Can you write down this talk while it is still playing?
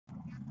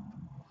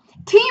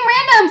Team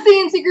Random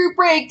C&C Group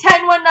Break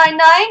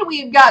 10199.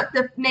 We've got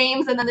the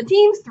names and then the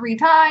teams 3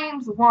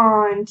 times.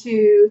 1,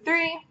 2,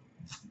 3.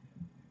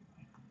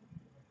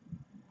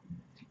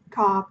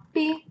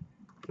 Copy.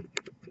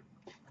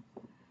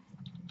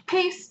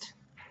 Paste.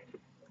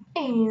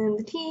 And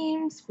the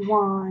teams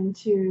 1,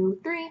 2,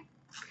 3.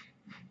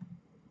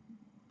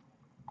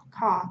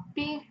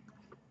 Copy.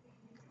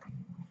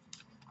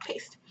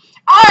 Paste.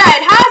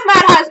 Alright,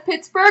 Hazmat has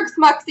Pittsburgh,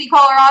 Smuxy,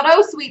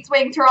 Colorado, Sweet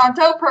Swing,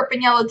 Toronto,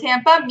 Perpignan,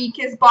 Tampa,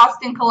 Meekis,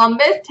 Boston,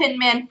 Columbus, Tin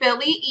Man,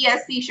 Philly,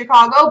 ESC,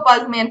 Chicago,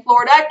 Buzzman,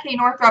 Florida, K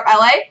Northrop,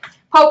 LA,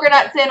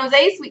 Pokernut, San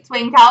Jose, Sweet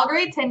Swing,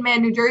 Calgary, Tin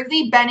Man, New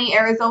Jersey, Benny,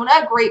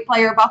 Arizona, Great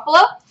Player, Buffalo,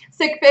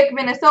 Sick Vic,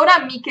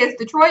 Minnesota, Meekis,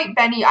 Detroit,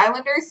 Benny,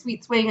 Islanders,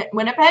 Sweet Swing,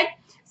 Winnipeg,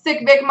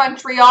 Sick Vic,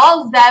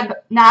 Montreal, Zeb,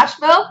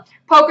 Nashville,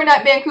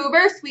 Pokernut,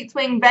 Vancouver, Sweet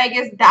Swing,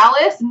 Vegas,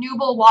 Dallas,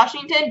 Newble,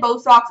 Washington, Bo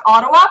Sox,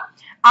 Ottawa,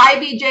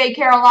 IBJ,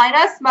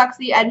 Carolina,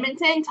 Smuxy,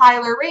 Edmonton,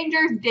 Tyler,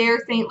 Rangers, Dare,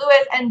 St.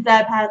 Louis, and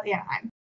Zeb has Anaheim.